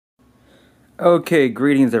Okay,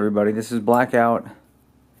 greetings everybody. This is Blackout,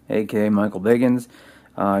 aka Michael Biggins.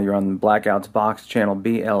 You're on Blackout's Box channel,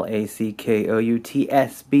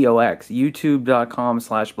 BLACKOUTSBOX,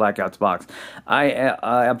 youtube.com/Blackout'sBox.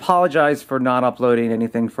 I apologize for not uploading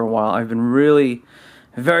anything for a while. I've been really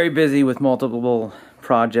very busy with multiple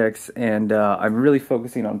projects, and I'm really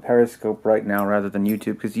focusing on Periscope right now rather than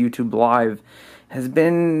YouTube, because YouTube Live has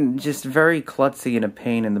been just very klutzy and a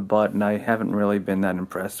pain in the butt, and I haven't really been that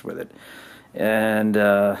impressed with it. And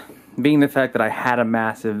being the fact that I had a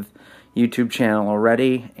massive YouTube channel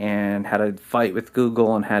already and had a fight with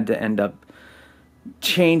Google and had to end up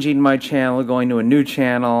changing my channel, going to a new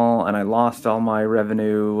channel, and I lost all my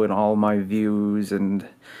revenue and all my views, and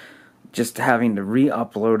just having to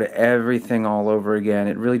re-upload everything all over again,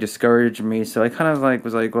 it really discouraged me. So I kind of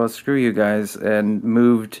was like, well, screw you guys, and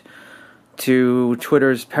moved to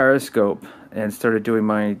Twitter's Periscope and started doing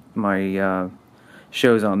my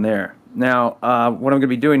shows on there. Now, what I'm going to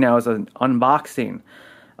be doing now is an unboxing.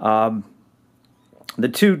 The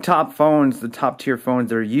two top phones, the top tier phones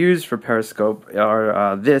that are used for Periscope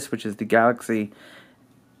are this, which is the Galaxy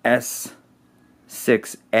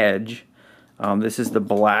S6 Edge. This is the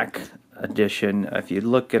black edition. If you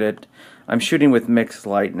look at it, I'm shooting with mixed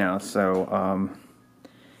light now, so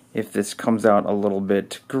if this comes out a little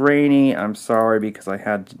bit grainy, I'm sorry, because I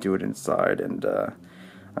had to do it inside, and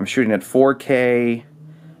I'm shooting at 4K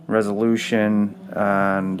resolution,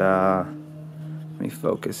 and let me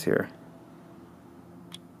focus here,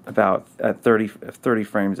 about at 30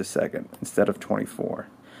 frames a second instead of 24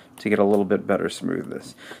 to get a little bit better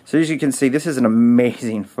smoothness. So as you can see, this is an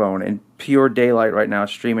amazing phone in pure daylight right now,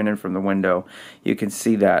 streaming in from the window. You can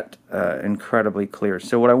see that incredibly clear.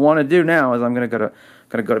 So what I want to do now is I'm going to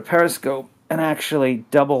go to Periscope and actually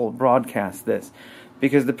double broadcast this,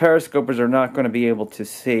 because the Periscopers are not going to be able to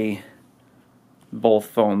see both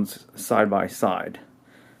phones side by side.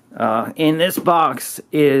 In this box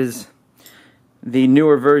is the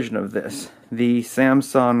newer version of this, the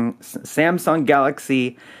Samsung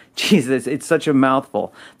Galaxy. Jesus, it's such a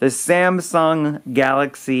mouthful. The Samsung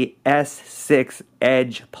Galaxy S6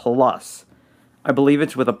 Edge Plus. I believe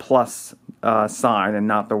it's with a plus sign and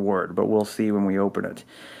not the word, but we'll see when we open it.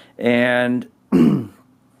 And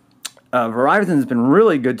Verizon's been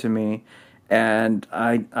really good to me. And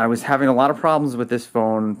I was having a lot of problems with this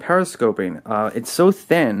phone periscoping. It's so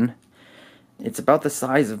thin, it's about the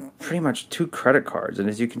size of pretty much 2 credit cards. And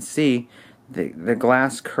as you can see, the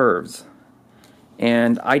glass curves.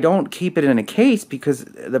 And I don't keep it in a case, because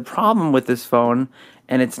the problem with this phone,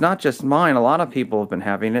 and it's not just mine, a lot of people have been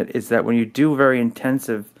having it, is that when you do very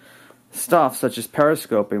intensive stuff, such as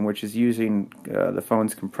periscoping, which is using the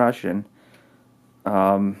phone's compression,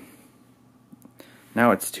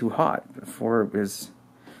 now it's too hot. Before it was,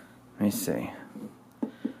 let me see.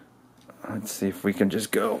 Let's see if we can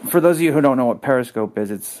just go. For those of you who don't know what Periscope is,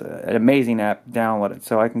 it's an amazing app. Download it.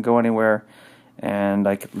 So I can go anywhere, and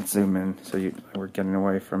I can zoom in. So we're getting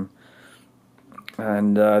away from.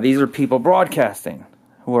 And these are people broadcasting,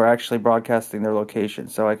 who are actually broadcasting their location.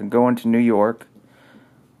 So I can go into New York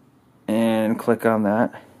and click on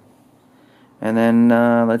that. And then,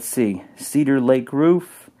 let's see. Cedar Lake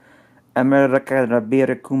Roof. Your thoughts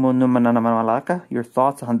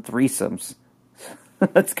on threesomes.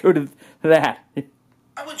 Let's go to that.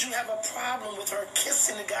 Why would you have a problem with her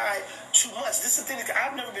kissing the guy too much? This is the thing.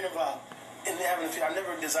 I've never been involved in having a feel. I've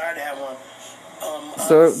never desired to have one.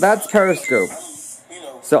 So that's Periscope.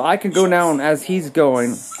 So I can go now, and as he's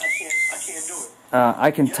going, I can't do it.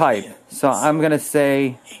 I can type. So I'm gonna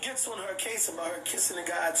say, he gets on her case about her kissing the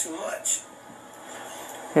guy too much.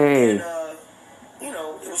 hey. And,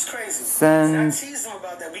 it was crazy. Send. And I teased him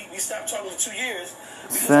about that. We stopped talking for 2 years.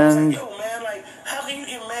 Send. I was like, yo, man, like, how can you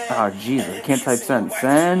get mad? Oh, jeez, I can't type send.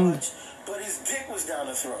 Send. But his dick was down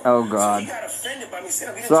the throat. Oh, God. So he got offended by me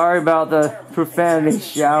saying, sorry about the profanity.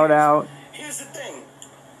 Shout out. Here's the thing.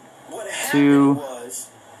 What to happened was,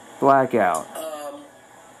 Blackout. I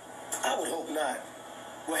would hope not.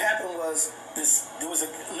 What happened was there was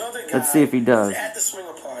another guy. Let's see if he does. At the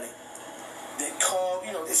swinger party. That called,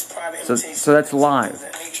 it's private invitation. So that's live.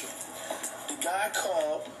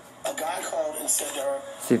 A guy called and said to her,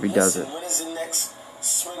 see if he does it. When is the next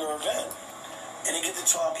swinger event? And they get to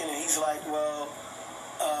talking, and he's like, well,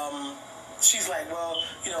 she's like, well,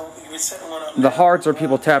 we're setting one up. The hearts are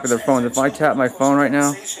people tapping their phones. If I tap my phone right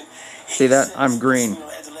now, see that? I'm green.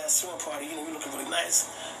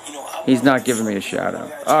 He's not giving me a shout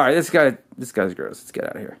out. Alright, this guy's gross. Let's get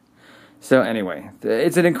out of here. So anyway,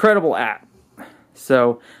 it's an incredible app.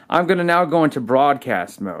 So I'm going to now go into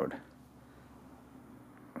broadcast mode.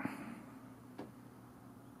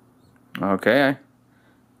 Okay.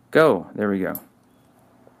 Go. There we go.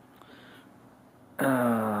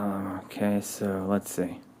 Okay, so let's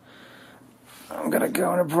see. I'm going to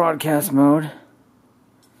go into broadcast mode.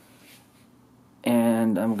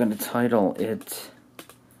 And I'm going to title it...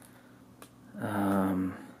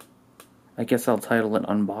 I guess I'll title it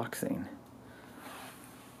Unboxing.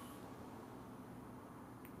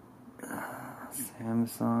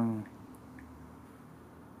 Samsung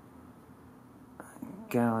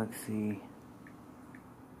Galaxy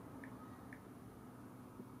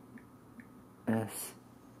S6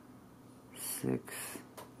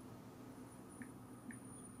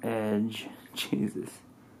 Edge, Jesus,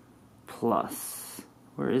 Plus.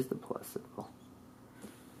 Where is the plus symbol?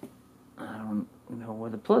 I don't know where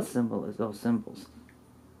the plus symbol is. Oh, symbols.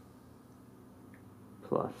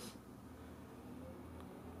 Plus.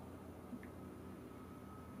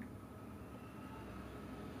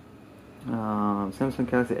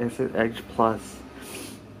 Samsung Galaxy S6 Edge Plus.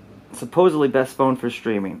 Supposedly best phone for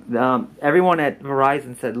streaming. Everyone at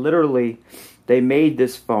Verizon said literally they made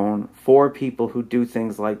this phone for people who do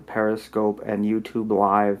things like Periscope and YouTube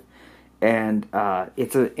Live. And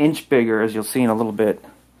it's an inch bigger, as you'll see in a little bit.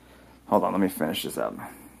 Hold on, let me finish this up.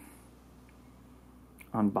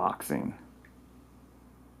 Unboxing.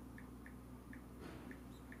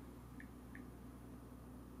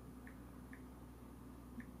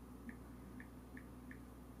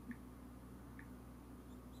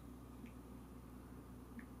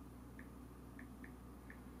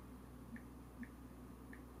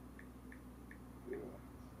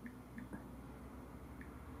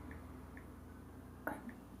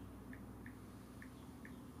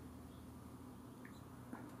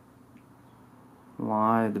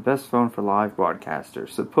 Live, the best phone for live broadcasters,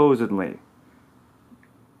 supposedly.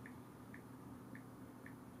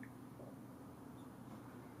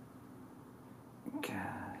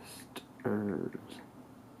 Casters.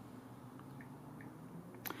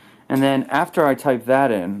 And then after I type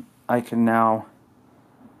that in, I can now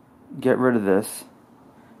get rid of this,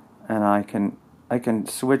 and I can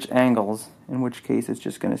switch angles, in which case it's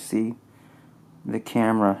just going to see the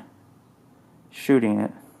camera shooting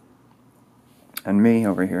it. And me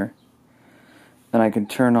over here. Then I can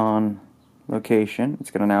turn on location. It's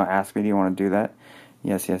going to now ask me, do you want to do that?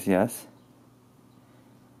 Yes, yes, yes.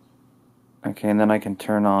 Okay, and then I can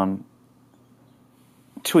turn on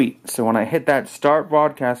tweet. So when I hit that start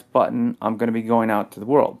broadcast button, I'm going to be going out to the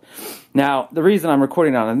world. Now, the reason I'm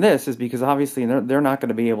recording on this is because obviously they're not going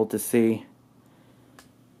to be able to see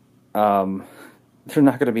they're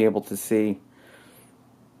not going to be able to see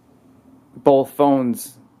both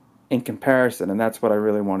phones in comparison, and that's what I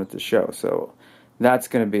really wanted to show. So that's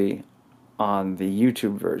going to be on the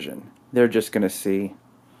YouTube version. They're just going to see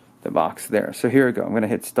the box there. So here we go. I'm going to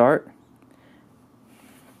hit start.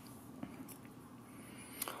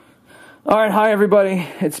 Alright, hi everybody.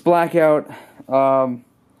 It's Blackout.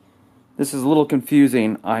 This is a little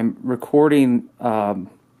confusing. I'm recording, I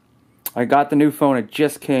got the new phone, it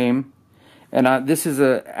just came, and this is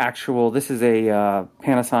a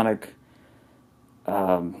Panasonic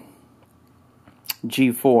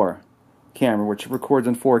G4 camera, which records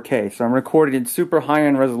in 4K. So I'm recording in super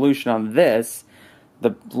high-end resolution on this,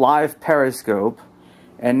 the live Periscope,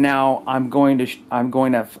 and now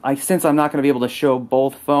since I'm not going to be able to show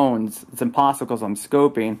both phones, it's impossible because I'm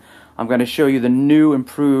scoping. I'm going to show you the new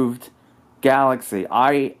improved Galaxy.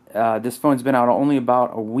 This phone's been out only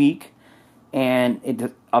about a week,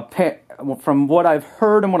 and from what I've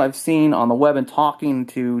heard and what I've seen on the web and talking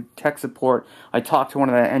to tech support, I talked to one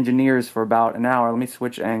of the engineers for about an hour. Let me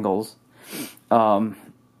switch angles. I'm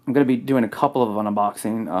going to be doing a couple of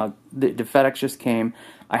unboxing. The FedEx just came.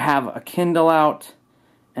 I have a Kindle out,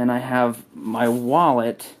 and I have my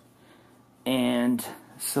wallet, and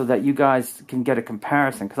so that you guys can get a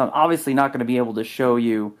comparison, because I'm obviously not going to be able to show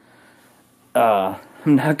you. I'm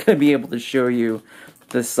not going to be able to show you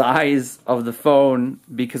the size of the phone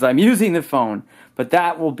because I'm using the phone, but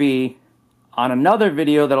that will be on another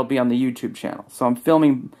video that'll be on the YouTube channel. So I'm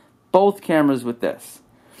filming both cameras with this.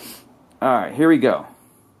 Alright, here we go.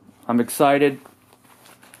 I'm excited.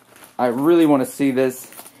 I really want to see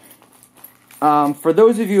this. For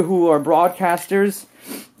those of you who are broadcasters,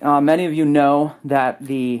 many of you know that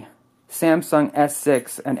the Samsung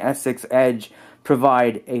S6 and S6 Edge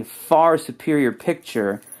provide a far superior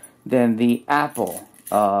picture than the Apple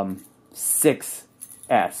 6S,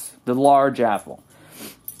 the large Apple,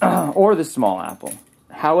 or the small Apple.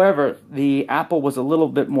 However, the Apple was a little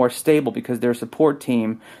bit more stable because their support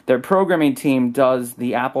team, their programming team does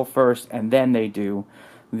the Apple first, and then they do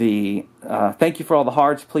the, thank you for all the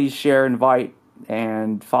hearts, please share, invite,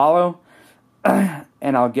 and follow, and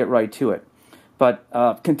I'll get right to it. But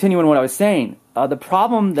continuing what I was saying, the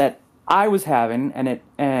problem that I was having, and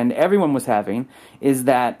everyone was having, is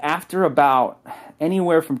that after about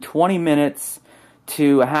anywhere from 20 minutes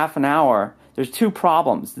to a half an hour, there's two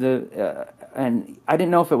problems. And I didn't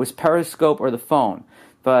know if it was Periscope or the phone,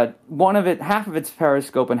 but half of it's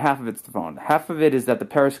Periscope and half of it's the phone. Half of it is that the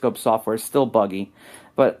Periscope software is still buggy,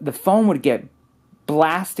 but the phone would get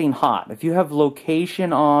blasting hot. If you have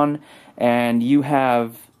location on and you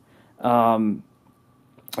have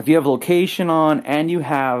location on and you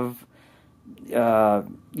have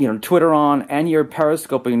Twitter on and you're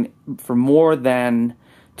periscoping for more than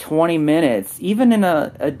 20 minutes, even in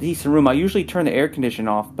a decent room, I usually turn the air conditioning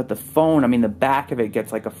off, but the phone, I mean, the back of it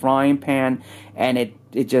gets like a frying pan, and it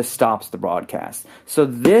just stops the broadcast. So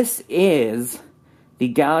this is the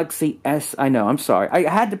Galaxy S. I know, I'm sorry. I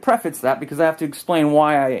had to preface that because I have to explain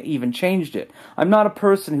why I even changed it. I'm not a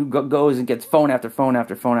person who goes and gets phone after phone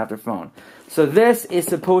after phone after phone. So this is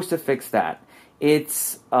supposed to fix that.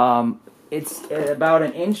 It's about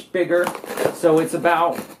an inch bigger, so it's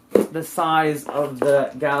about the size of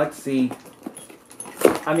the Galaxy,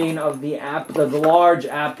 of the large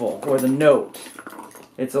Apple or the Note.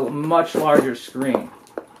 It's a much larger screen.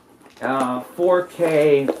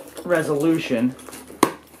 4K resolution,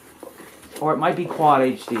 or it might be Quad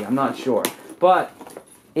HD, I'm not sure. But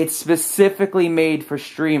it's specifically made for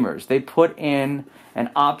streamers. They put in an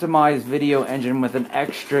optimized video engine with an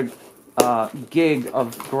extra gig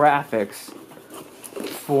of graphics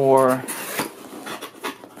for...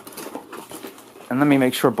 And let me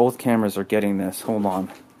make sure both cameras are getting this. Hold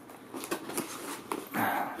on.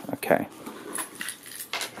 Okay.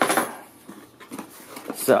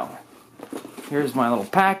 So, here's my little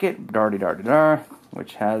packet,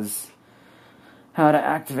 which has how to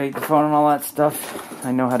activate the phone and all that stuff.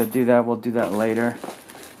 I know how to do that. We'll do that later.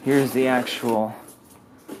 Here's the actual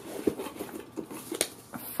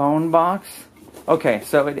phone box. Okay,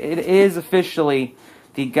 so it is officially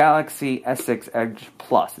the Galaxy S6 Edge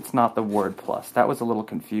Plus. It's not the word Plus. That was a little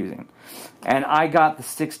confusing. And I got the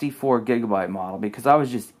 64 gigabyte model because I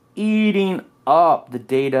was just eating up the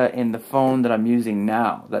data in the phone that I'm using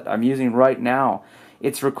now, that I'm using right now.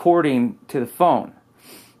 It's recording to the phone.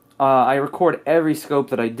 I record every scope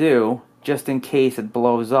that I do just in case it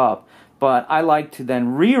blows up. But I like to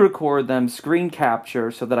then re-record them, screen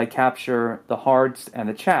capture, so that I capture the hearts and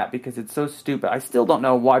the chat because it's so stupid. I still don't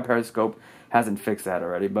know why Periscope hasn't fixed that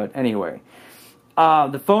already, but anyway.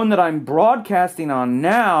 The phone that I'm broadcasting on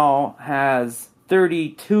now has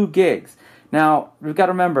 32 gigs. Now, we've got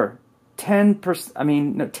to remember, 10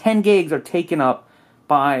 gigs are taken up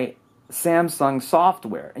by Samsung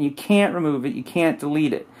software, and you can't remove it, you can't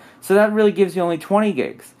delete it. So that really gives you only 20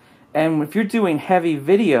 gigs. And if you're doing heavy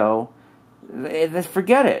video,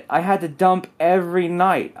 forget it. I had to dump every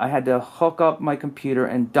night. I had to hook up my computer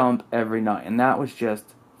and dump every night, and that was just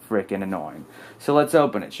freaking annoying. So let's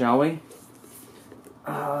open it, shall we?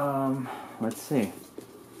 Let's see.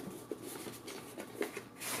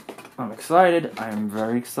 I'm excited. I'm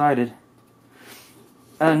very excited.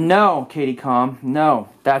 No, Katie Com, no.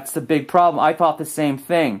 That's the big problem. I thought the same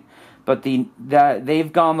thing. But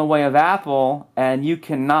they've gone the way of Apple, and you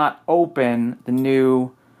cannot open the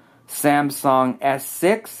new Samsung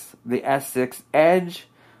S6, the S6 Edge,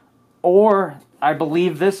 or I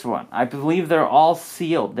believe this one. I believe they're all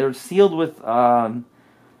sealed. They're sealed with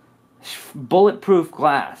bulletproof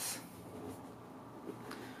glass.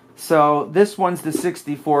 So this one's the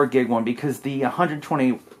 64 gig one because the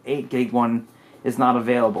 128 gig one is not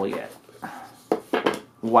available yet.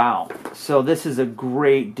 Wow. So this is a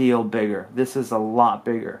great deal bigger. This is a lot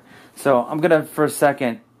bigger. So I'm going to, for a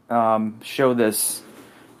second, show this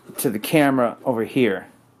to the camera over here.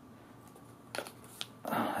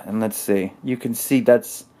 And let's see. You can see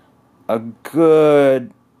that's a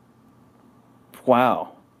good...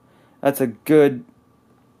 Wow. That's a good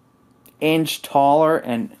inch taller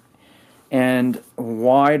and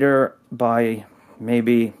wider by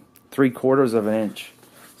maybe 3/4 of an inch.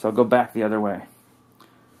 So I'll go back the other way.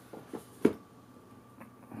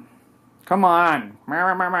 Come on.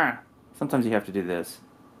 Sometimes you have to do this.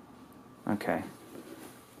 Okay.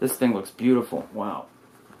 This thing looks beautiful. Wow.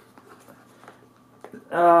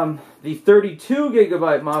 The 32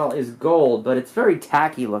 gigabyte model is gold, but it's very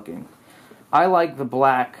tacky looking. I like the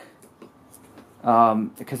black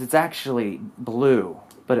because it's actually blue,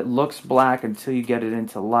 but it looks black until you get it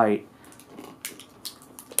into light.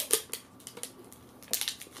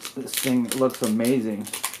 This thing looks amazing.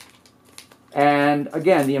 And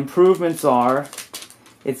again, the improvements are,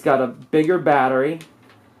 it's got a bigger battery.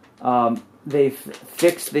 They've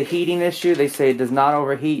fixed the heating issue. They say it does not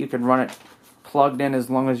overheat. You can run it plugged in as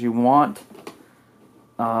long as you want.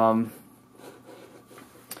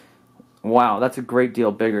 Wow, that's a great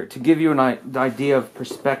deal bigger. To give you an idea of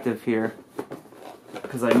perspective here,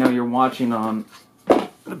 because I know you're watching on,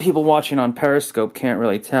 the people watching on Periscope can't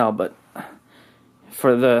really tell, but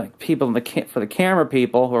for the people, for the camera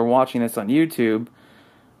people who are watching this on YouTube,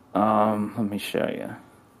 let me show you.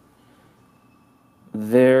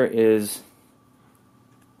 There is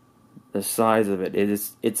the size of it.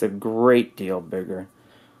 It's a great deal bigger.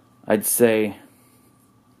 I'd say,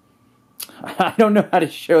 I don't know how to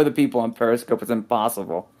show the people on Periscope. It's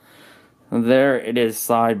impossible. There it is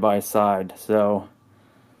side by side. So,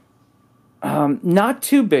 not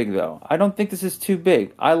too big though. I don't think this is too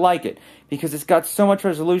big. I like it because it's got so much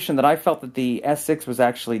resolution that I felt that the S6 was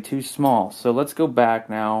actually too small. So let's go back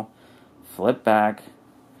now. Flip back.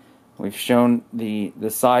 We've shown the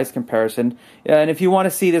size comparison. And if you want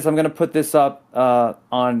to see this, I'm going to put this up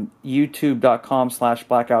on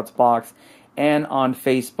youtube.com/blackoutsbox and on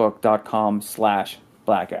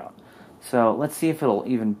facebook.com/blackout. So let's see if it'll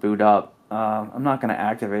even boot up. I'm not going to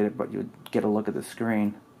activate it, but you'll get a look at the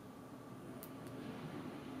screen.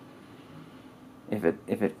 If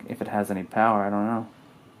it has any power, I don't know.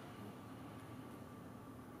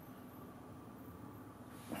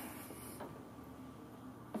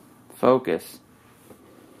 Focus.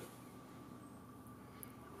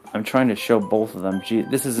 I'm trying to show both of them. Gee,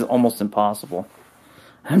 this is almost impossible.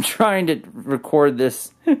 I'm trying to record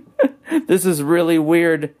this. This is really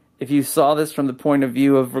weird. If you saw this from the point of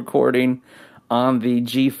view of recording on the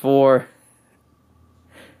G4.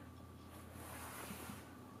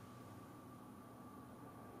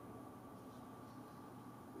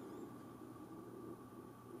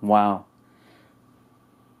 Wow.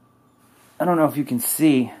 I don't know if you can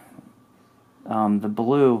see the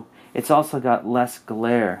blue. It's also got less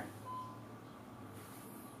glare.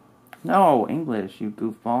 No, English, you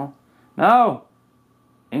goofball. No!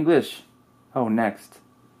 English. Oh, next.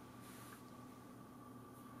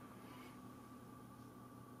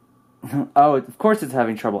 Oh, of course it's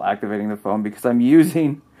having trouble activating the phone because I'm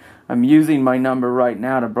using my number right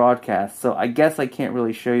now to broadcast. So I guess I can't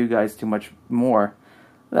really show you guys too much more.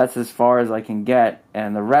 That's as far as I can get.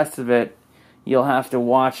 And the rest of it, you'll have to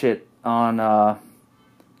watch it on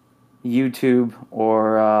YouTube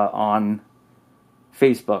or on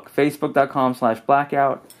Facebook.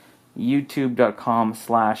 Facebook.com/blackout.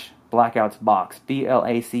 YouTube.com/blackoutsbox.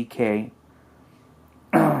 BLACK.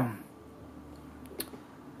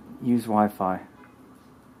 Use Wi-Fi.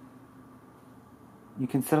 You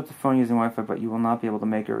can set up the phone using Wi-Fi, but you will not be able to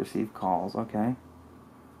make or receive calls. Okay.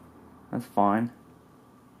 That's fine.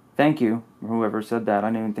 Thank you, whoever said that. I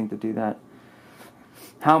didn't even think to do that.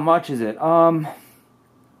 How much is it?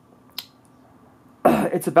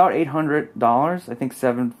 It's about $800. I think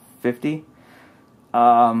 $750.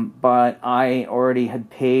 But I already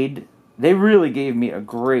had paid. They really gave me a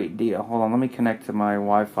great deal. Hold on, let me connect to my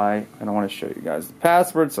Wi-Fi. I don't want to show you guys the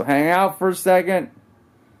password, so hang out for a second.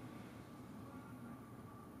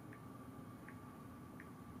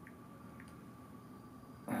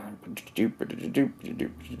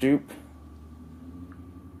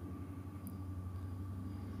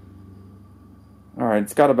 Alright,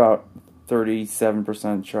 it's got about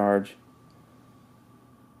 37% charge.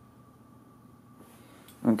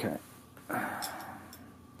 Okay.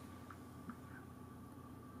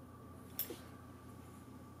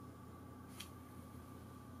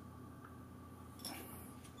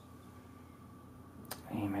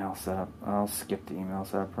 Email setup. I'll skip the email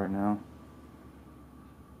setup right now.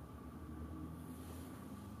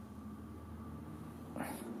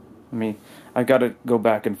 I've got to go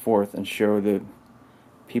back and forth and show the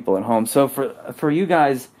people at home. So for you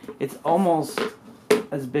guys, it's almost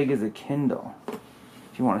as big as a Kindle.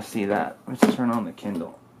 If you want to see that, let's turn on the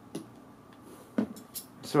Kindle.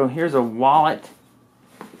 So here's a wallet,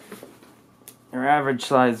 your average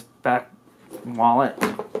size back wallet,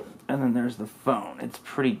 and then there's the phone. It's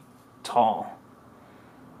pretty tall.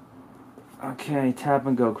 Okay, tap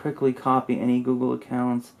and go. Quickly copy any Google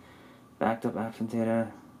accounts, backed up apps and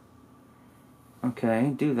data. Okay,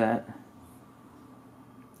 do that.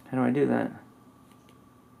 How do I do that?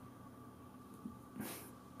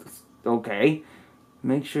 Okay.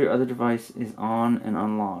 Make sure your other device is on and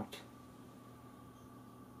unlocked.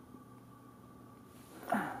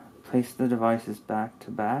 Place the devices back to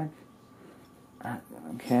back.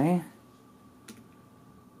 Okay.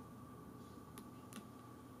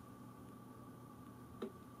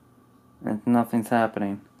 And nothing's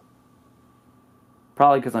happening.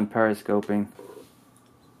 Probably because I'm periscoping.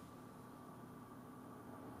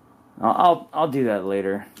 I'll do that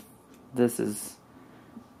later. It's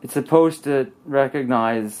supposed to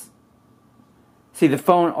recognize See, the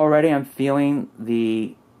phone already, I'm feeling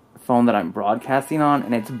the phone that I'm broadcasting on,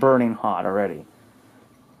 and it's burning hot already.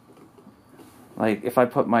 Like if I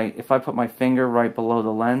put my finger right below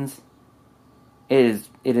the lens, it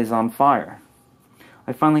is on fire.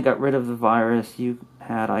 I finally got rid of the virus you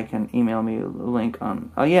had. I can email me the link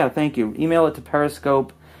on. Oh yeah, thank you. Email it to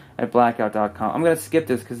Periscope at blackout.com. I'm gonna skip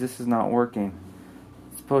this because this is not working.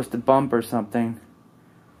 It's supposed to bump or something.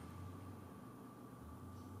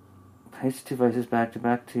 Place devices back to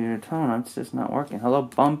back to your tone. It's just not working. Hello,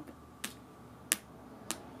 bump.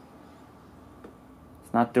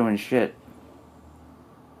 It's not doing shit.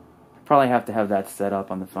 Probably have to have that set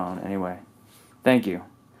up on the phone anyway. Thank you.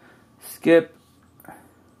 Skip.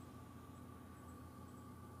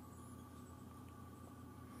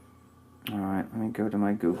 Alright, let me go to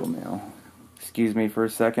my Google Mail. Excuse me for a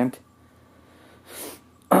second.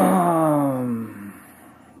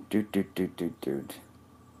 Dude.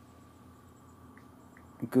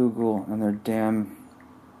 Google and their damn...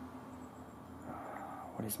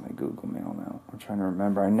 What is my Google Mail now? I'm trying to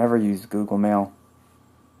remember. I never use Google Mail.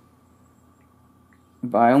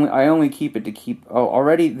 But I only keep it to keep... Oh,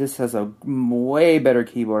 already this has a way better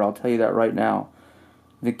keyboard. I'll tell you that right now.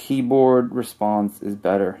 The keyboard response is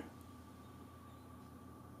better.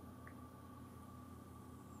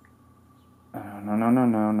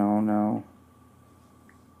 No.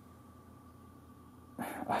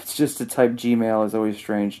 It's just to type Gmail is always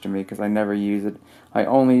strange to me because I never use it. I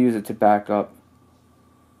only use it to back up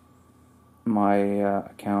my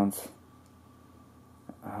accounts.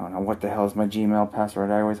 I don't know what the hell is my Gmail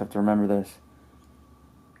password. I always have to remember this.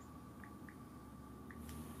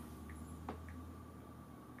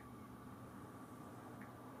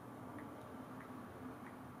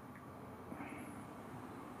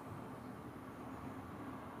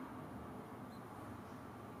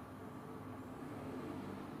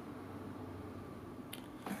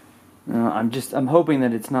 I'm hoping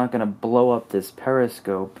that it's not going to blow up this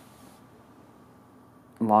Periscope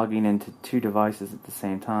logging into two devices at the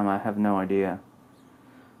same time. I have no idea.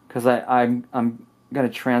 Because I'm going to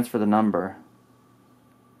transfer the number.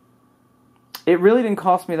 It really didn't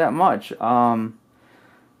cost me that much. I'm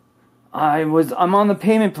on the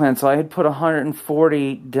payment plan, so I had put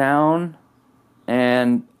 $140 down,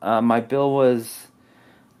 and my bill was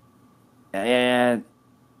 $80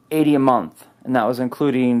 a month. And that was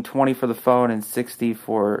including $20 for the phone and $60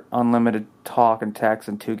 for unlimited talk and text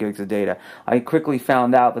and 2 gigs of data. I quickly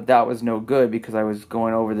found out that that was no good because I was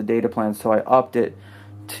going over the data plan, so I upped it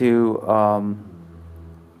to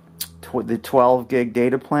the 12 gig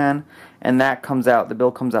data plan, and that comes out, the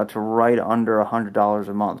bill comes out to right under $100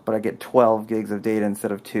 a month, but I get 12 gigs of data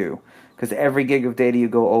instead of 2. Because every gig of data you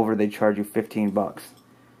go over, they charge you $15.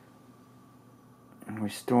 And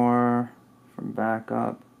restore from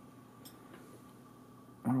backup.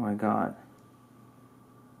 What do I got?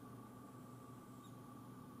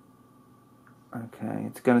 Okay,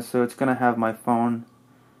 it's gonna have my phone.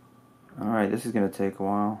 Alright, this is gonna take a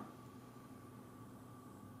while.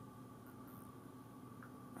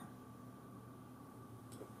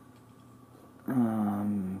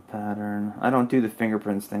 Pattern. I don't do the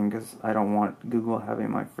fingerprints thing because I don't want Google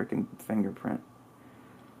having my freaking fingerprint.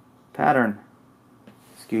 Pattern.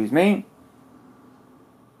 Excuse me.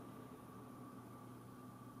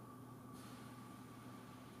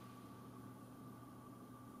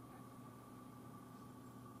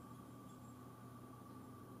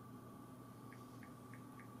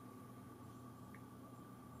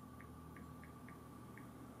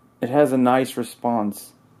 It has a nice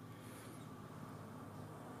response.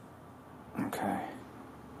 Okay.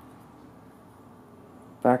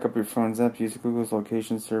 Back up your phone's app. Use Google's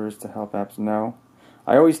location service to help apps. No.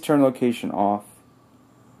 I always turn location off.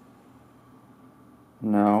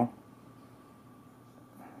 No.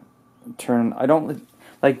 I don't...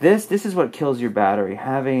 Like this is what kills your battery.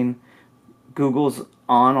 Having Google's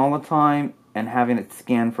on all the time and having it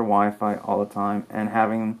scan for Wi-Fi all the time and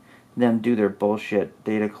having them do their bullshit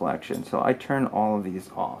data collection. So I turn all of these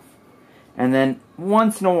off. And then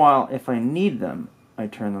once in a while, if I need them, I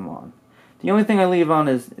turn them on. The only thing I leave on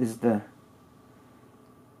is the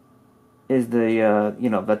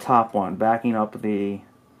the top one, backing up the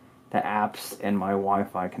apps and my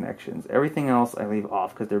Wi-Fi connections. Everything else I leave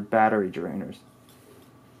off because they're battery drainers.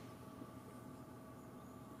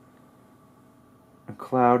 A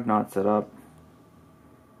cloud not set up.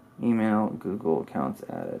 Email, Google accounts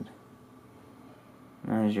added.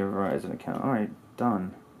 Manage your Verizon account. Alright,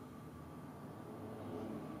 done.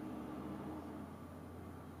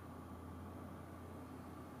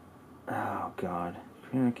 Oh god.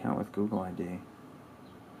 Create an account with Google ID.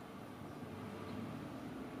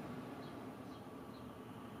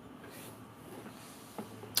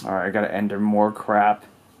 Alright, I gotta enter more crap.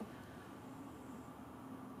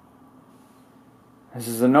 This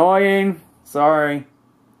is annoying. Sorry.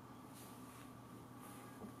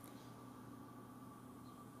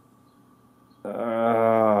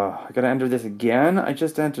 I gotta enter this again? I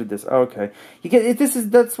just entered this. Okay.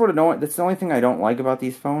 That's what annoying. That's the only thing I don't like about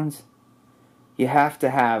these phones. You have to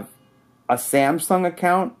have a Samsung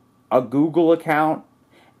account, a Google account,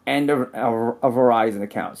 and a Verizon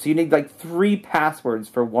account. So you need like 3 passwords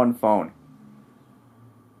for one phone.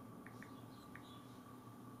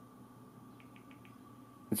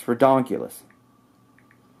 It's redonkulous.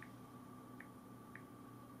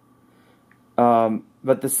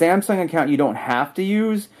 But the Samsung account you don't have to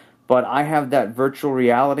use, but I have that virtual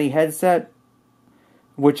reality headset,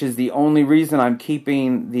 which is the only reason I'm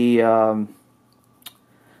keeping the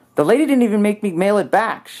lady didn't even make me mail it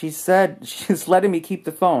back. She said she's letting me keep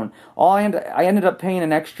the phone. I ended up paying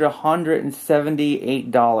an extra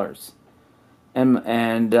 $178.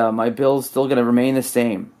 And my bill's still going to remain the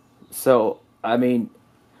same. So, I mean,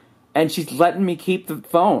 and she's letting me keep the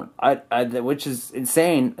phone, which is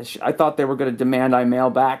insane. I thought they were going to demand I mail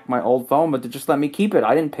back my old phone, but they just let me keep it.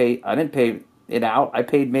 I didn't pay it out. I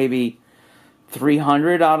paid maybe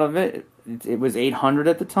 $300 out of it. It was $800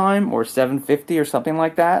 at the time, or $750 or something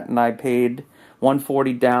like that, and I paid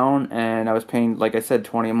 $140 down, and I was paying, like I said,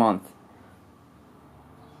 $20 a month.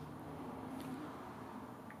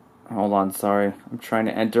 Hold on, sorry. I'm trying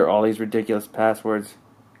to enter all these ridiculous passwords.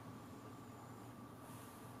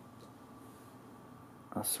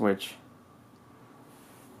 I'll switch.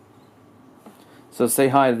 So say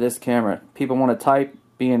hi to this camera. People want to type,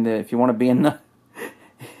 if you want to be in the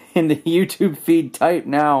in the YouTube feed, type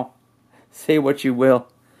now. Say what you will.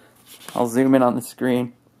 I'll zoom in on the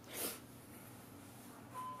screen.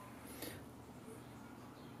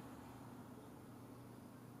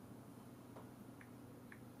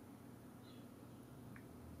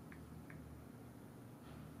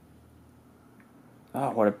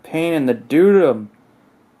 Oh, what a pain in the doo-dum.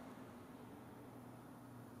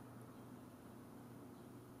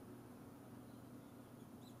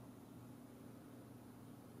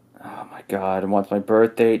 Oh my God, it wants my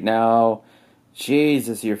birth date now.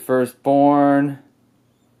 Jesus, your firstborn.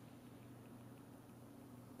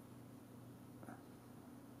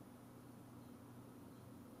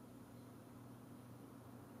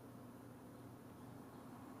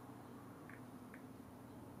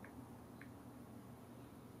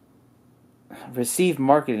 Receive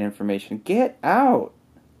marketing information. Get out.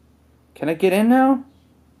 Can I get in now?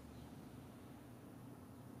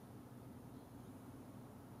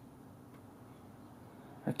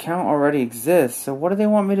 Account already exists, so what do they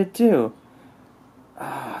want me to do?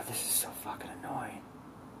 Ah, this is so fucking annoying.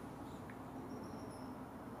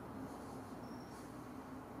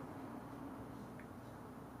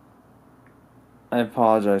 I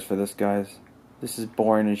apologize for this, guys. This is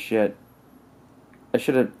boring as shit. I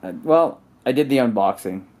should have... Well, I did the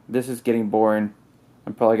unboxing. This is getting boring.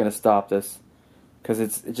 I'm probably going to stop this, because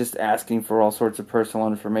it's just asking for all sorts of personal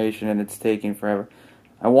information, and it's taking forever.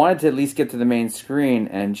 I wanted to at least get to the main screen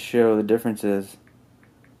and show the differences.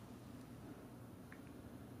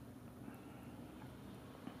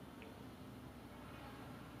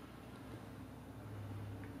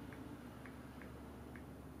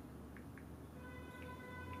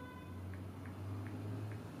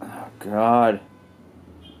 Oh, God.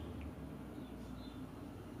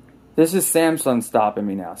 This is Samsung stopping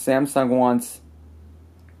me now. Samsung wants...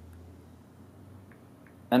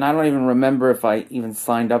 And I don't even remember if I even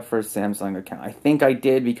signed up for a Samsung account. I think I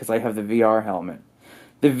did because I have the VR helmet.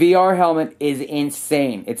 The VR helmet is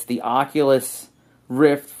insane. It's the Oculus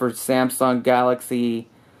Rift for Samsung Galaxy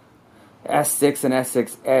S6 and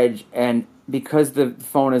S6 Edge. And because the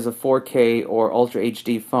phone is a 4K or Ultra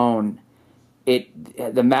HD phone,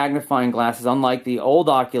 the magnifying glass is unlike the old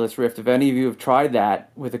Oculus Rift. If any of you have tried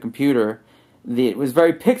that with a computer... It was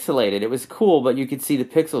very pixelated. It was cool, but you could see the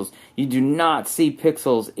pixels. You do not see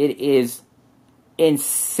pixels. It is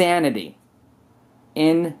insanity.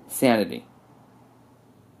 Insanity.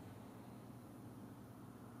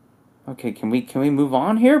 Okay, can we move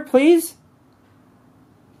on here, please?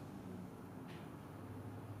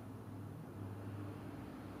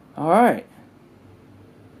 All right.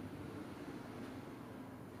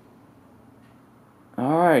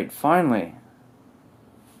 All right, finally.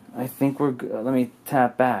 I think we're good. Let me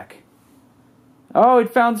tap back. Oh,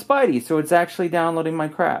 it found Spidey, so it's actually downloading my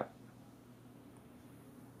crap.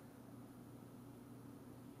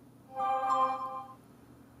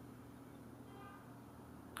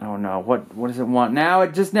 Oh no, what does it want now?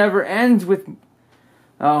 It just never ends with...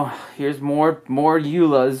 Oh, here's more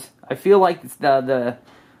EULAs. I feel like it's the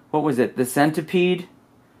what was it? The centipede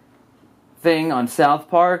thing on South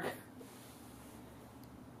Park.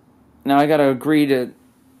 Now I gotta agree to,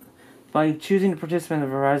 by choosing to participate in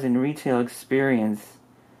the Verizon retail experience,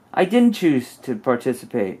 I didn't choose to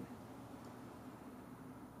participate.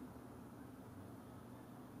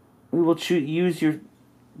 We will use your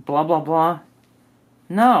blah blah blah.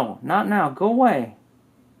 No, not now. Go away.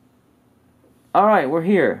 Alright, we're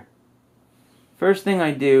here. First thing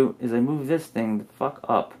I do is I move this thing the fuck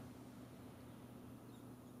up.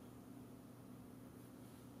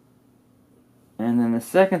 And then the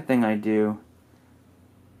second thing I do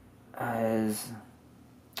is...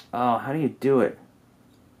 Oh, how do you do it?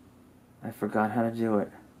 I forgot how to do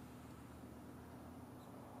it.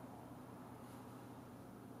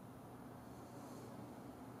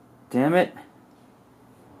 Damn it.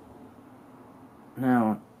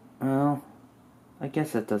 No. Well, I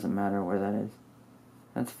guess that doesn't matter where that is.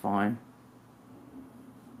 That's fine.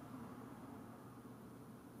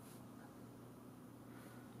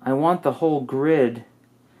 I want the whole grid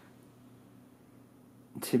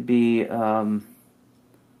to be, how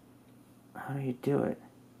do you do it?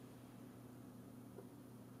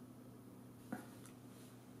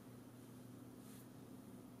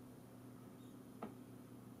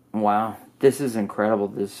 Wow, this is incredible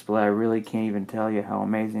display. I really can't even tell you how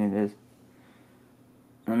amazing it is.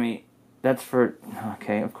 That's for,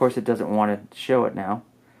 okay, of course it doesn't want to show it now.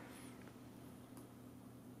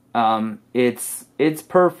 It's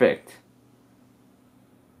perfect.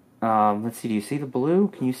 Let's see, do you see the blue?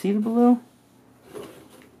 Can you see the blue?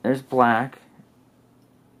 There's black.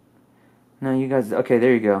 No, you guys, okay,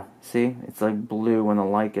 there you go. See? It's like blue when the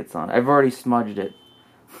light gets on. I've already smudged it.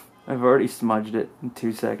 I've already smudged it in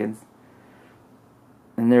 2 seconds.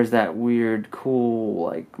 And there's that weird, cool,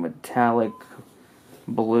 like, metallic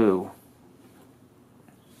blue.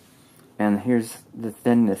 And here's the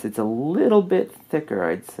thinness. It's a little bit thicker,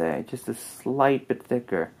 I'd say. Just a slight bit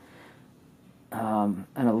thicker. And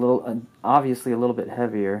a little, obviously a little bit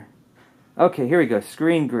heavier. Okay, here we go.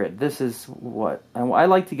 Screen grid. This is what I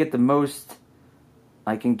like to get the most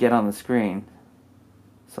I can get on the screen.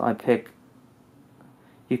 So I pick,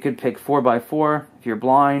 you could pick 4x4 if you're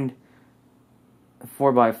blind,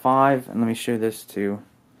 4x5, and let me show this to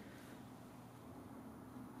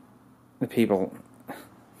the people.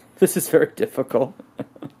 This is very difficult.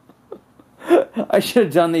 I should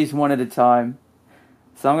have done these one at a time.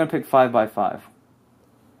 So I'm going to pick 5x5.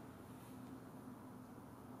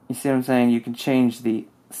 You see what I'm saying? You can change the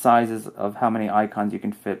sizes of how many icons you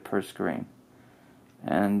can fit per screen.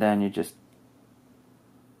 And then you just...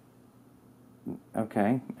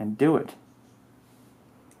 Okay, and do it.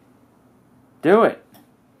 Do it!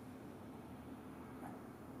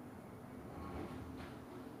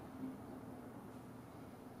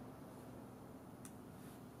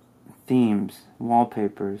 Themes,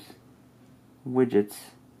 wallpapers, widgets.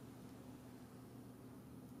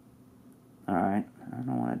 Alright, I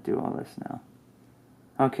don't want to do all this now.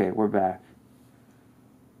 Okay, we're back.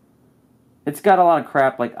 It's got a lot of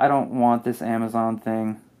crap, like I don't want this Amazon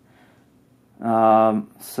thing. Oh,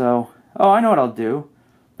 I know what I'll do.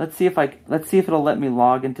 Let's see if it'll let me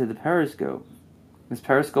log into the Periscope. Is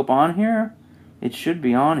Periscope on here? It should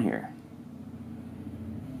be on here.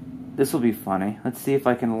 This will be funny. Let's see if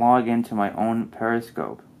I can log into my own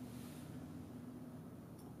Periscope.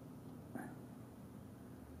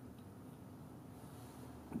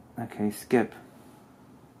 Okay, skip.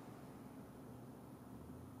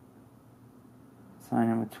 Sign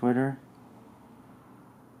in with Twitter.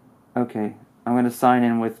 Okay, I'm going to sign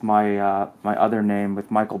in with my my other name, with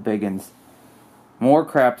Michael Biggins. More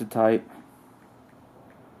crap to type.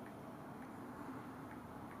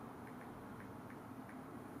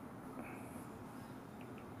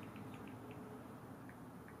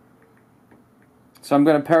 So I'm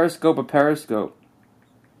going to Periscope a Periscope.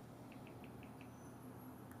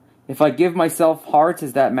 If I give myself hearts,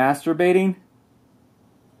 is that masturbating?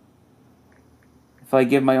 If I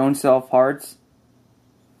give my own self hearts,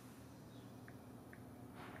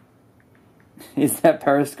 is that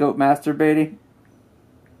Periscope masturbating?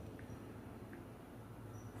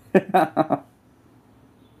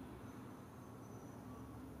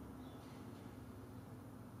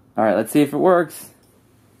 Alright, let's see if it works.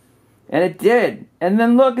 And it did. And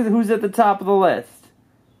then look at who's at the top of the list.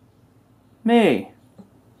 Me.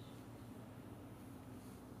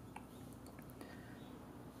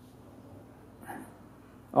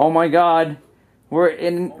 Oh my God. We're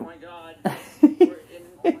in... Oh my God. We're in...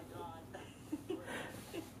 Oh my God.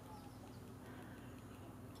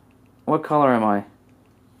 What color am I?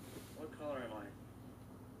 What color am I?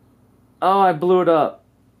 Oh, I blew it up.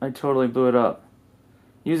 I totally blew it up.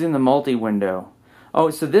 Using the multi-window. Oh,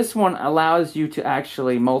 so this one allows you to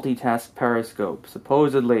actually multitask Periscope,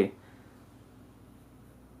 supposedly.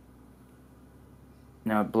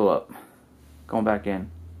 Now it blew up. Going back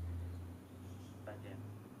in.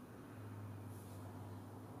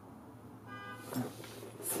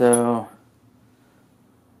 So,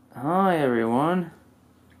 hi everyone.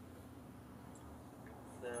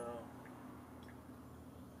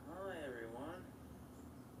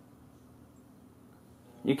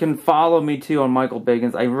 You can follow me too on Michael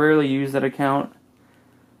Bagans. I rarely use that account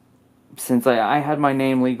since I had my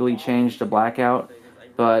name legally changed to Blackout,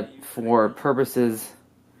 but for purposes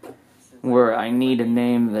where I need a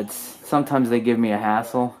name that's sometimes they give me a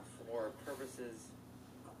hassle.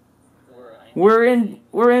 We're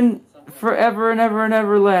in forever and ever and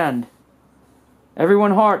ever land.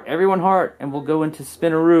 Everyone heart, and we'll go into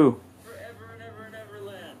Spinaroo.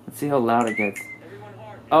 Let's see how loud it gets.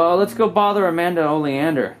 Oh, let's go bother Amanda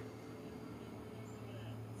Oleander.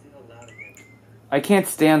 I can't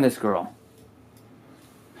stand this girl.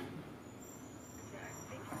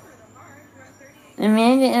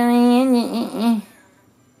 Amanda Oleander.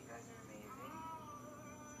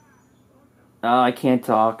 Oh, I can't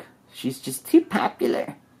talk. She's just too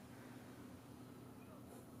popular.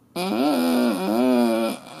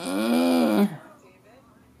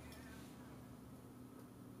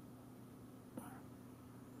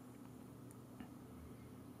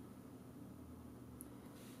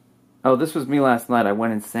 Oh, this was me last night. I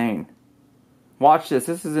went insane. Watch this.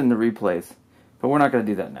 This is in the replays. But we're not going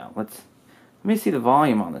to do that now. Let me see the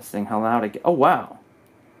volume on this thing. How loud it gets. Oh, wow.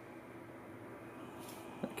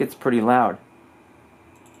 It gets pretty loud.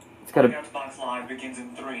 It's got a... Live begins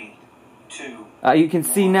in 3, 2, you can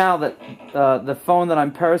see now that the phone that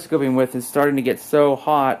I'm periscoping with is starting to get so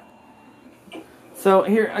hot. So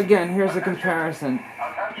here, again, here's a comparison.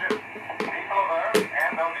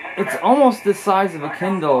 It's almost the size of a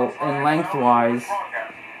Kindle in lengthwise,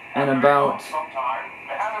 and about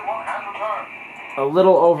a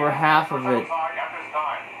little over half of it,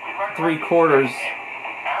 3/4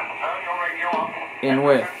 in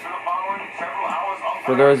width.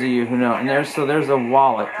 For those of you who know, and there's a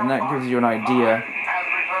wallet, and that gives you an idea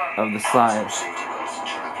of the size.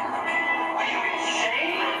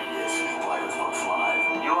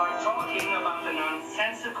 You are talking about the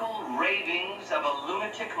nonsensical ravings of a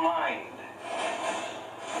lunatic mind.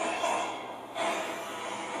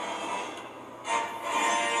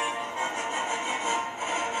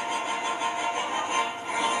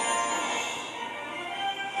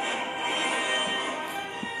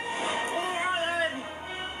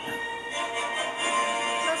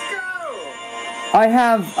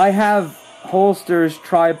 I have holsters,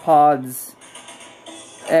 tripods,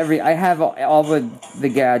 I have all the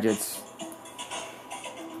gadgets.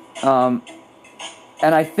 And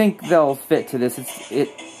I think they'll fit to this.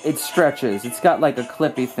 It stretches. It's got like a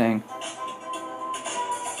clippy thing.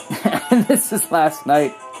 And this is last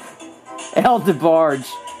night. El DeBarge.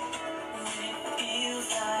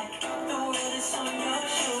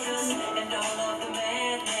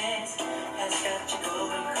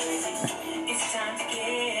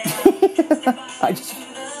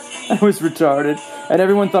 I was retarded, and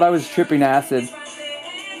everyone thought I was tripping acid.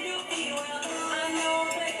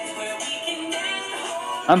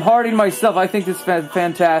 I'm harding myself. I think this is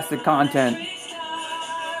fantastic content.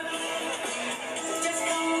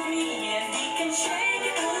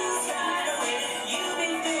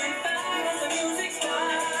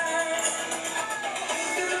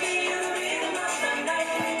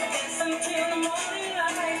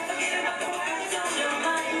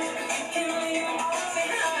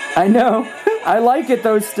 I know. I like it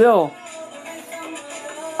though still.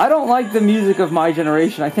 I don't like the music of my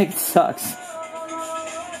generation. I think it sucks.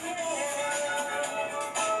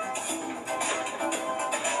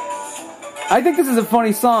 I think this is a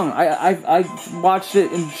funny song. I watched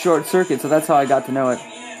it in short circuit, so that's how I got to know it.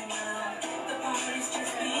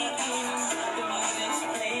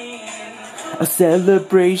 A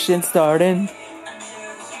celebration starting.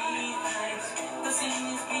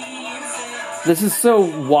 This is so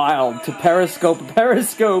wild to Periscope.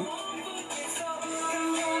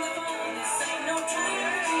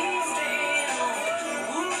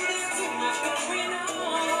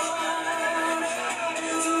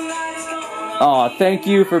 Aw, thank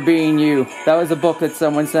you for being you. That was a book that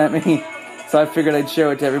someone sent me, so I figured I'd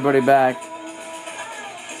show it to everybody back.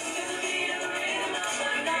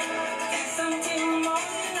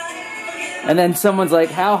 And then someone's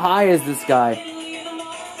like, how high is this guy?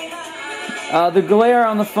 The glare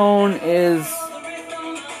on the phone is,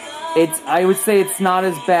 I would say it's not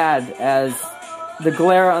as bad as the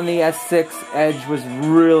glare on the S6 Edge was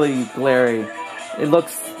really glary.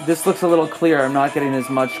 This looks a little clearer. I'm not getting as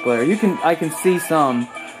much glare. I can see some,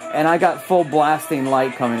 and I got full blasting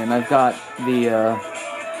light coming in. I've got the,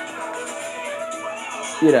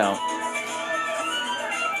 you know.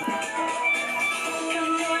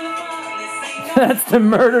 That's the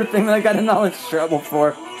murder thing that I got in all this trouble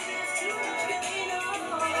for.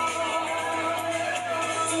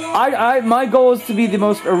 My goal is to be the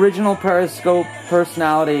most original Periscope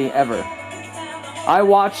personality ever. I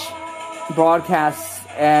watch broadcasts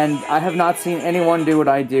and I have not seen anyone do what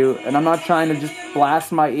I do, and I'm not trying to just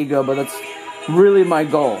blast my ego, but that's really my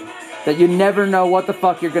goal. That you never know what the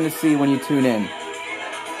fuck you're gonna see when you tune in.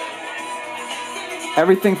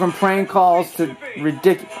 Everything from prank calls to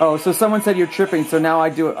ridiculous. Oh, so someone said you're tripping, so now I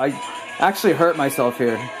do it. I actually hurt myself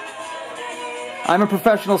here. I'm a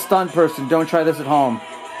professional stunt person. Don't try this at home.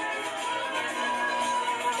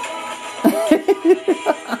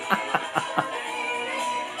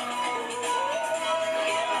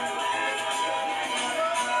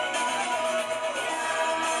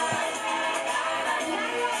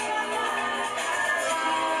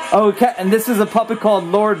 Okay, and this is a puppet called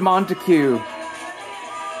Lord Montague.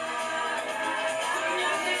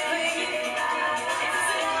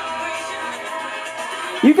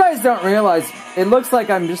 You guys don't realize, it looks like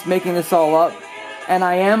I'm just making this all up, and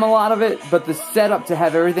I am a lot of it, but the setup to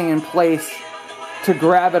have everything in place to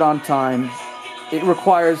grab it on time, it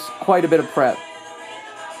requires quite a bit of prep.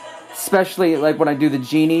 Especially like when I do the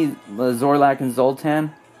Genie, the Zorlak and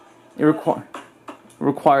Zoltan, it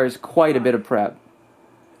requires quite a bit of prep.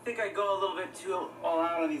 I think I go a little bit too all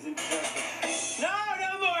out on these introductions. No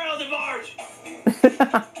more Eldebarge!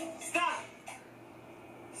 Stop!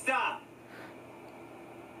 Stop!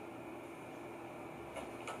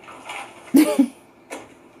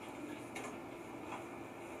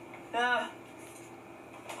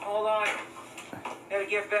 Hold on. Gotta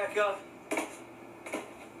get back up.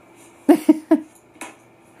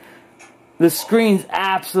 The screen's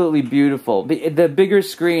absolutely beautiful. The bigger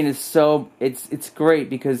screen is so it's great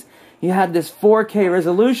because you had this 4K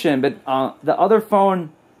resolution, but the other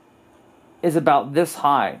phone is about this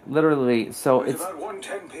high, literally. So it's about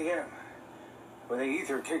 1:10 p.m. when the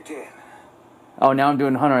ether kicked in. Oh, now I'm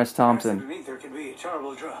doing Hunter S. Thompson. Acid and ether can be a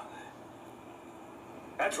terrible drug.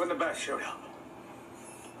 That's when the best showed up.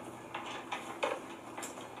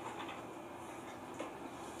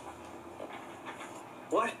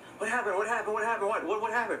 What? What happened? What happened? What happened?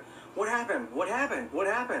 What happened? What happened? What happened? What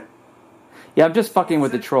happened? Yeah, I'm just fucking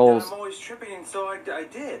with the trolls. I'm always tripping, and so I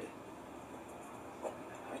did.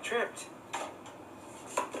 I tripped.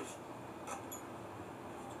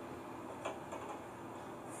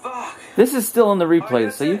 Fuck. This is still in the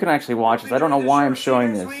replays, so you can actually watch this. I don't know why I'm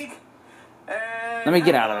showing this. Let me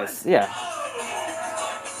get out of this. Yeah.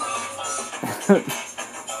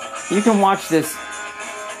 You can watch this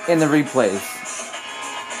in the replays.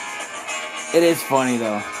 It is funny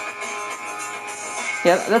though.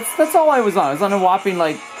 Yeah, that's all I was on. I was on a whopping,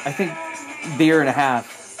 like, I think, beer and a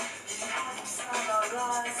half.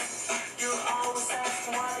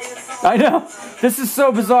 I know. This is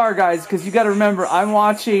so bizarre, guys, because you got to remember, I'm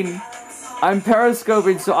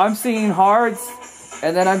periscoping, so I'm seeing hearts,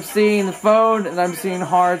 and then I'm seeing the phone, and I'm seeing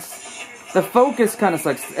hearts. The focus kind of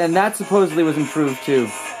sucks, and that supposedly was improved too.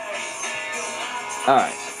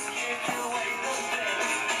 Alright.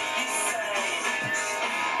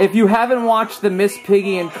 If you haven't watched the Miss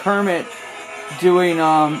Piggy and Kermit doing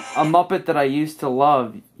a Muppet that I used to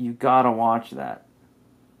love, you gotta watch that.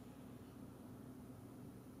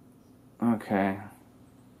 Okay.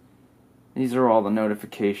 These are all the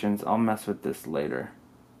notifications. I'll mess with this later.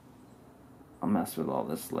 I'll mess with all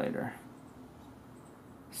this later.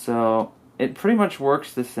 So, it pretty much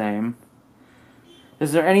works the same.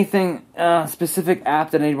 Is there anything, specific app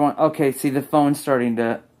that anyone... Okay, see, the phone's starting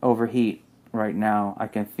to overheat right now. I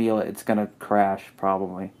can feel it. It's gonna crash,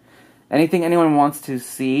 probably. Anything anyone wants to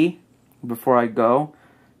see before I go?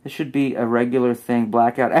 This should be a regular thing.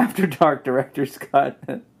 Blackout After Dark Director's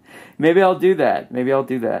Cut. Maybe I'll do that. Maybe I'll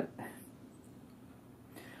do that.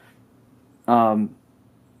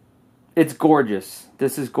 It's gorgeous.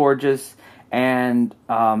 This is gorgeous. And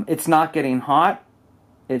it's not getting hot.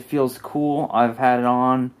 It feels cool. I've had it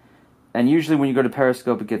on. And usually when you go to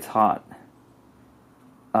Periscope, it gets hot.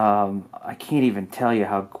 I can't even tell you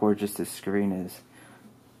how gorgeous this screen is.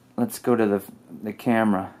 Let's go to the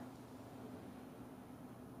camera.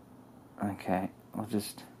 Okay, I'll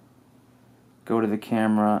just go to the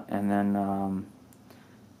camera, and then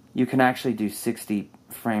you can actually do 60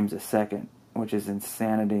 frames a second, which is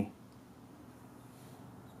insanity.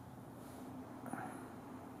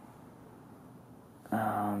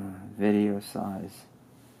 video size.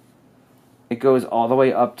 It goes all the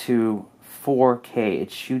way up to 4K.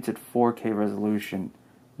 It shoots at 4K resolution,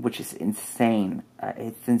 which is insane.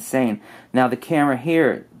 It's insane. Now the camera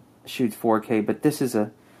here shoots 4K, but this is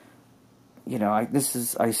a, you know,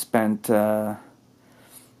 I spent,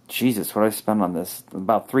 Jesus, what I spent on this?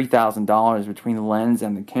 About $3,000 between the lens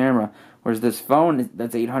and the camera. Whereas this phone,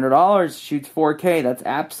 that's $800, shoots 4K. That's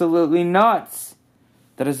absolutely nuts.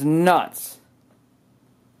 That is nuts.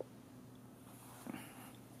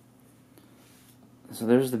 So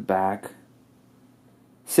there's the back.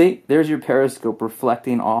 See, there's your periscope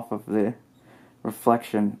reflecting off of the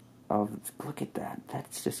reflection of, look at that.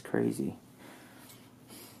 That's just crazy.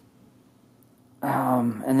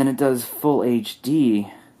 And then it does full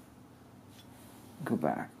HD. Go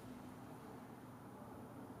back.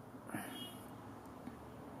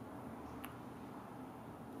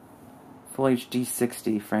 Full HD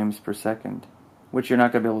 60 frames per second, which you're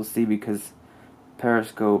not going to be able to see because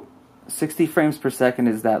Periscope, 60 frames per second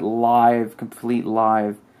is that live, complete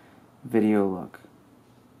live video look.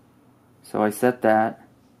 So I set that,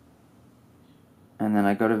 and then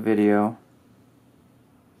I go to video,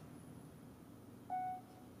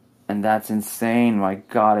 and that's insane. My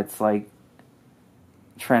God, it's like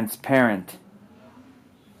transparent.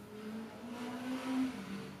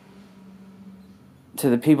 To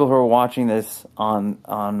the people who are watching this on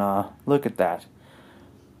look at that,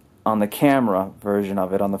 on the camera version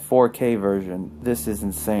of it, on the 4K version, this is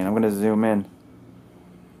insane. I'm going to zoom in.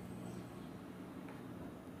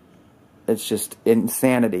 It's just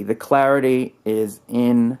insanity. The clarity is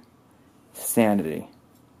insanity.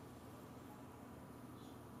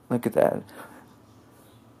 Look at that.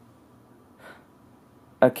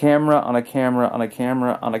 A camera on a camera on a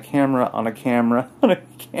camera on a camera on a camera on a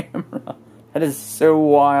camera. That is so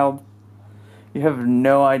wild. You have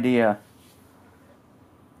no idea.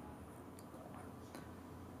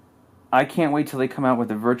 I can't wait till they come out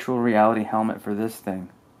with a virtual reality helmet for this thing.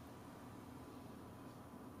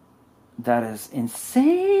 That is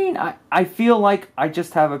insane. I feel like I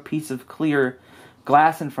just have a piece of clear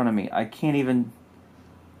glass in front of me. I can't even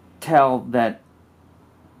tell that.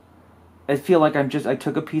 I feel like I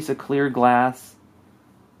took a piece of clear glass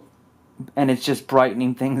and it's just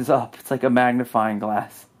brightening things up. It's like a magnifying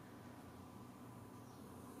glass.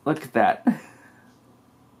 Look at that.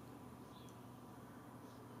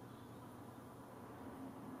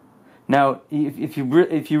 Now, if you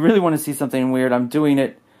really want to see something weird, I'm doing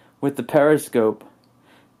it with the Periscope.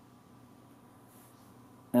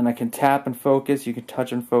 And I can tap and focus. You can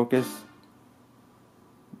touch and focus.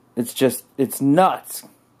 It's nuts.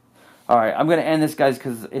 Alright, I'm going to end this, guys,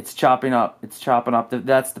 because it's chopping up. It's chopping up.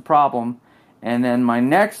 That's the problem. And then my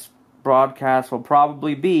next broadcast will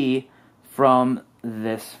probably be from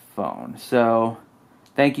this phone. So,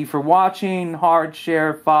 thank you for watching. Hard,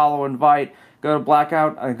 share, follow, invite. Go to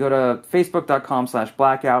Blackout. Go to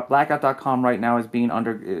facebook.com/blackout. Blackout.com right now is being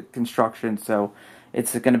under construction, so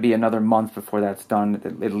it's going to be another month before that's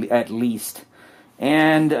done, at least.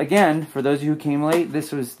 And again, for those of you who came late,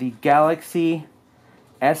 this was the Galaxy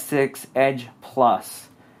S6 Edge Plus,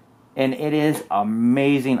 and it is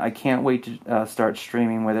amazing. I can't wait to start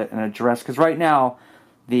streaming with it and address, because right now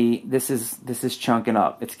this is chunking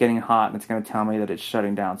up. It's getting hot, and it's going to tell me that it's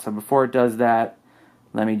shutting down. So before it does that,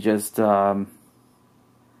 let me just flip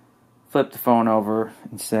the phone over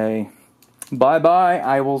and say bye-bye.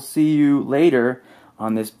 I will see you later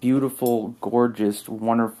on this beautiful, gorgeous,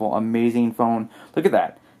 wonderful, amazing phone. Look at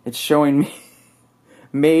that. It's showing me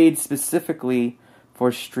made specifically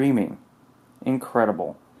for streaming.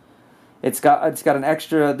 Incredible. It's got an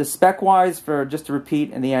extra, the spec-wise, for just to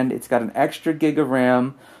repeat in the end, it's got an extra gig of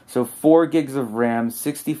RAM, so 4 gigs of RAM,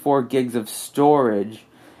 64 gigs of storage,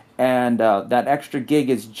 and that extra gig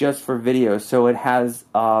is just for video. So it has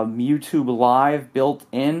YouTube Live built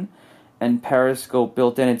in and Periscope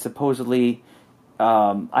built in. It's supposedly,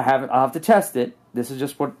 I'll have to test it. This is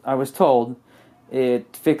just what I was told.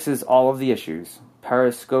 It fixes all of the issues.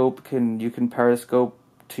 You can Periscope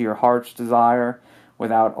to your heart's desire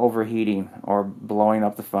without overheating or blowing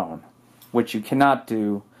up the phone, which you cannot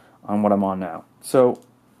do on what I'm on now. So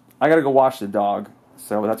I gotta go wash the dog,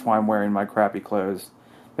 so that's why I'm wearing my crappy clothes.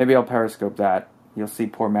 Maybe I'll Periscope that. You'll see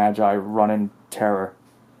poor Magi run in terror.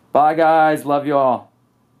 Bye, guys. Love you all.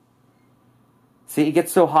 See, it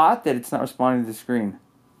gets so hot that it's not responding to the screen.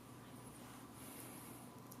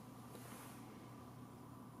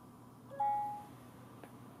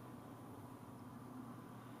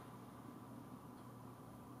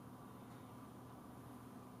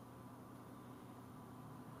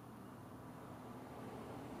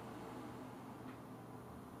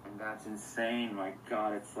 That's insane. My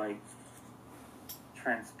God, it's like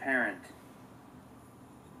transparent.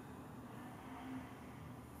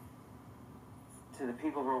 To the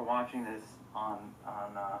people who are watching this on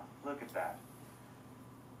look at that.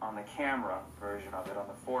 On the camera version of it, on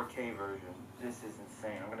the 4K version, this is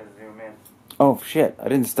insane. I'm gonna zoom in. Oh shit, I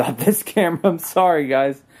didn't stop this camera. I'm sorry,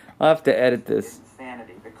 guys. I'll have to edit this. It's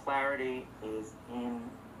insanity. The clarity is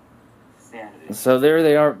insanity. So there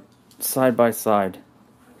they are, side by side.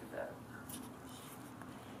 Look at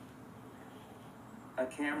that.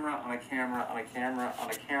 A camera on a camera on a camera on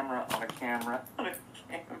a camera on a camera on a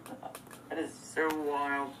camera. That is so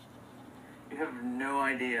wild. You have no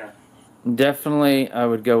idea. Definitely, I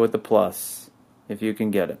would go with the Plus, if you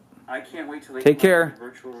can get it. I can't wait till they take care.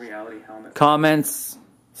 Virtual reality helmet. Comments,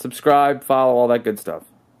 subscribe, follow, all that good stuff.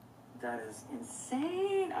 That is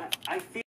insane. I feel